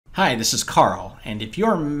Hi, this is Carl, and if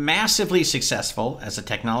you're massively successful as a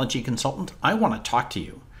technology consultant, I want to talk to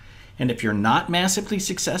you. And if you're not massively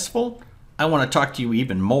successful, I want to talk to you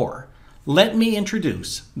even more. Let me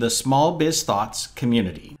introduce the Small Biz Thoughts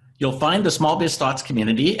Community. You'll find the Small Biz Thoughts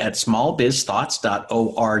Community at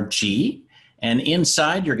smallbizthoughts.org, and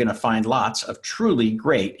inside you're going to find lots of truly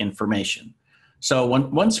great information. So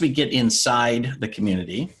once we get inside the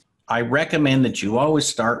community, I recommend that you always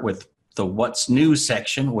start with the What's New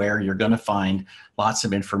section, where you're going to find lots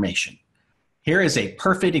of information. Here is a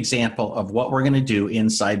perfect example of what we're going to do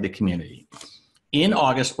inside the community. In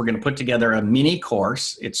August, we're going to put together a mini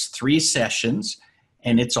course. It's 3 sessions,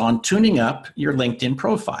 and it's on tuning up your LinkedIn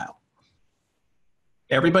profile.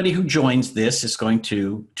 Everybody who joins this is going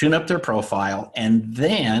to tune up their profile, and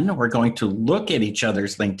then we're going to look at each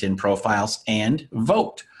other's LinkedIn profiles and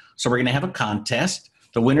vote. So we're going to have a contest.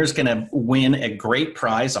 The winner's going to win a great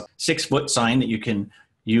prize, a 6-foot sign that you can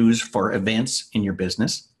use for events in your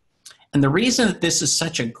business. And the reason that this is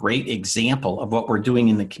such a great example of what we're doing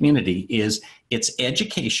in the community is it's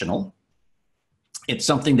educational. It's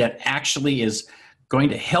something that actually is going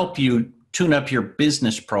to help you tune up your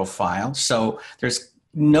business profile. So there's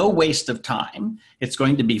no waste of time. It's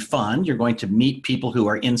going to be fun. You're going to meet people who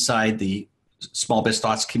are inside the Small Biz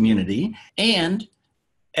Thoughts community. And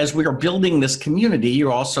as we are building this community, you're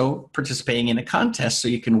also participating in a contest so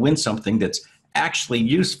you can win something that's actually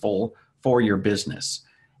useful for your business.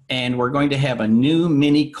 And we're going to have a new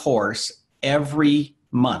mini course every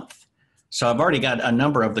month. So I've already got a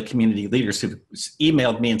number of the community leaders who've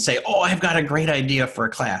emailed me and say, oh, I've got a great idea for a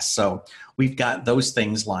class. So we've got those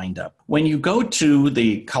things lined up. When you go to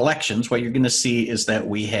the collections, what you're going to see is that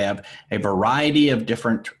we have a variety of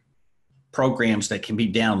different programs that can be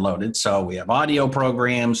downloaded. So we have audio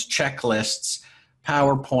programs, checklists,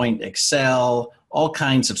 PowerPoint, Excel, all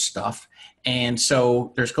kinds of stuff. And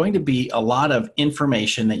so there's going to be a lot of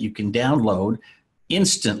information that you can download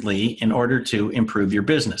instantly in order to improve your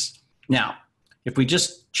business. Now, if we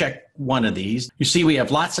just check one of these, you see we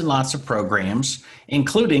have lots and lots of programs,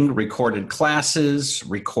 including recorded classes,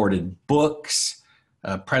 recorded books,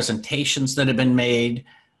 presentations that have been made.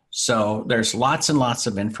 So there's lots and lots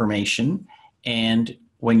of information. And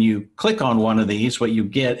when you click on one of these, what you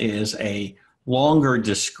get is a longer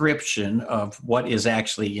description of what is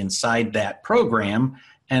actually inside that program,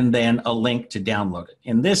 and then a link to download it.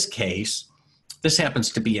 In this case, this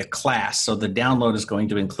happens to be a class. So the download is going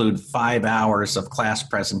to include 5 hours of class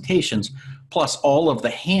presentations, plus all of the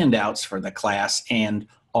handouts for the class and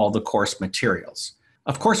all the course materials.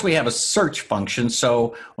 Of course, we have a search function.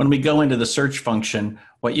 So when we go into the search function,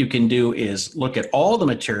 what you can do is look at all the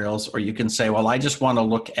materials, or you can say, well, I just want to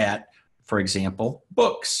look at, for example,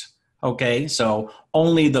 books. Okay, so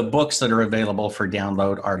only the books that are available for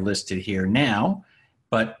download are listed here now.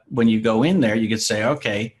 But when you go in there, you could say,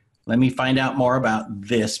 okay, let me find out more about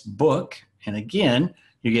this book. And again,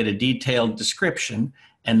 you get a detailed description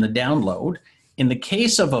and the download. In the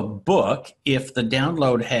case of a book, if the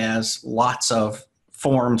download has lots of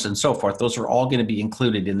forms and so forth, those are all going to be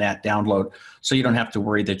included in that download, so you don't have to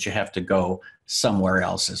worry that you have to go somewhere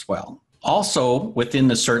else as well. Also, within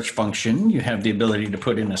the search function, you have the ability to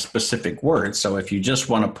put in a specific word. So if you just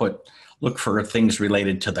want to look for things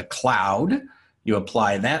related to the cloud, you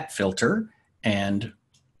apply that filter, and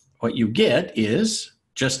what you get is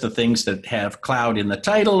just the things that have cloud in the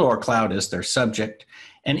title or cloud as their subject.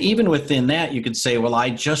 And even within that, you could say, well, I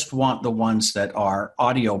just want the ones that are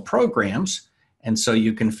audio programs. And so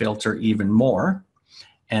you can filter even more.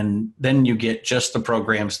 And then you get just the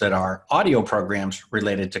programs that are audio programs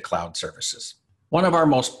related to cloud services. One of our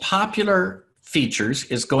most popular features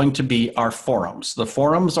is going to be our forums. The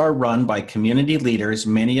forums are run by community leaders,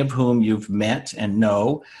 many of whom you've met and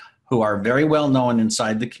know, who are very well known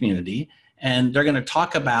inside the community. And they're going to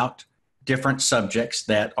talk about different subjects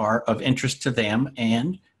that are of interest to them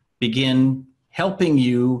and begin helping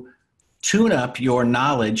you tune up your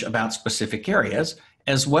knowledge about specific areas,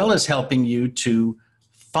 as well as helping you to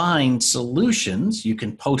find solutions. You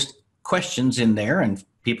can post questions in there and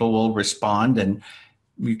people will respond, and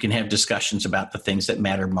you can have discussions about the things that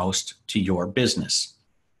matter most to your business.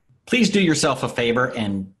 Please do yourself a favor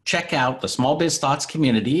and check out the Small Biz Thoughts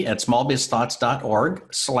community at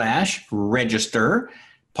smallbizthoughts.org/register.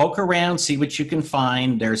 Poke around, see what you can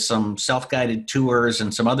find. There's some self-guided tours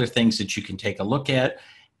and some other things that you can take a look at.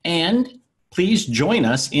 And please join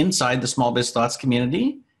us inside the Small Biz Thoughts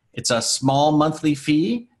community. It's a small monthly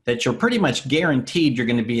fee that you're pretty much guaranteed you're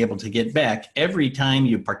going to be able to get back every time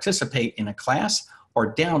you participate in a class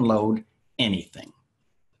or download anything.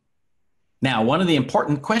 Now, one of the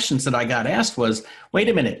important questions that I got asked was, wait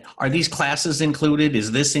a minute, are these classes included?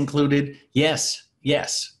 Is this included? Yes,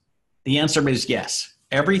 yes. The answer is yes.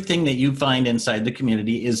 Everything that you find inside the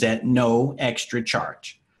community is at no extra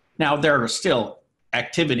charge. Now, there are still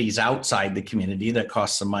activities outside the community that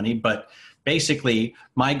cost some money, but basically,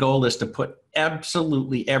 my goal is to put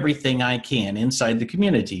absolutely everything I can inside the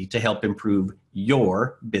community to help improve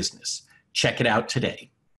your business. Check it out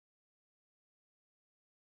today.